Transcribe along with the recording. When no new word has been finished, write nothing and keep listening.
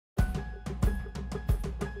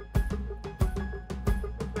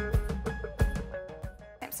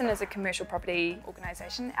Samson is a commercial property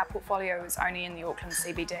organisation. Our portfolio is only in the Auckland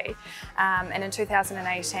CBD, and in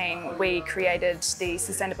 2018 we created the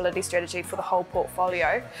sustainability strategy for the whole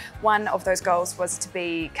portfolio. One of those goals was to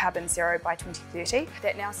be carbon zero by 2030.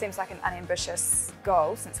 That now seems like an unambitious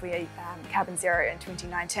goal since we carbon zero in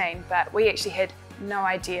 2019, but we actually had no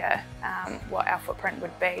idea what our footprint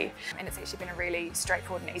would be, and it's actually been a really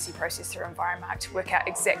straightforward and easy process through Environmark to work out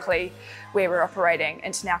exactly where we're operating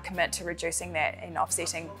and to now commit to reducing that and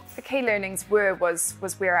offsetting. The key learnings was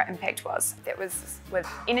where our impact was. That was with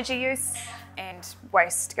energy use and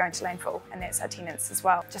waste going to landfill, and that's our tenants as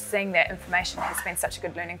well. Just seeing that information has been such a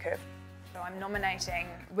good learning curve. So I'm nominating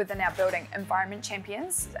within our building environment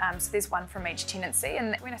champions, so there's one from each tenancy,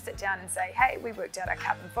 and when I sit down and say, hey, we worked out our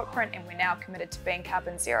carbon footprint and we're now committed to being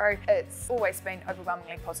carbon zero, it's always been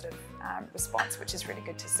overwhelmingly positive response, which is really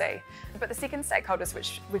good to see. But the second stakeholders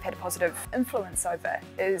which we've had a positive influence over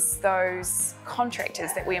is those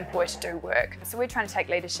contractors that we employ to do work. So we're trying to take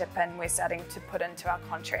leadership, and we're starting to put into our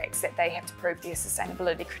contracts that they have to prove their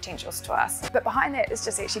sustainability credentials to us. But behind that is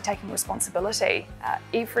just actually taking responsibility.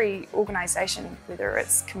 Every organisation, whether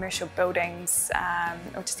it's commercial buildings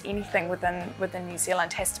or just anything within New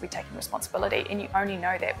Zealand, has to be taking responsibility, and you only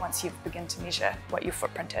know that once you've begun to measure what your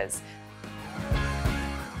footprint is.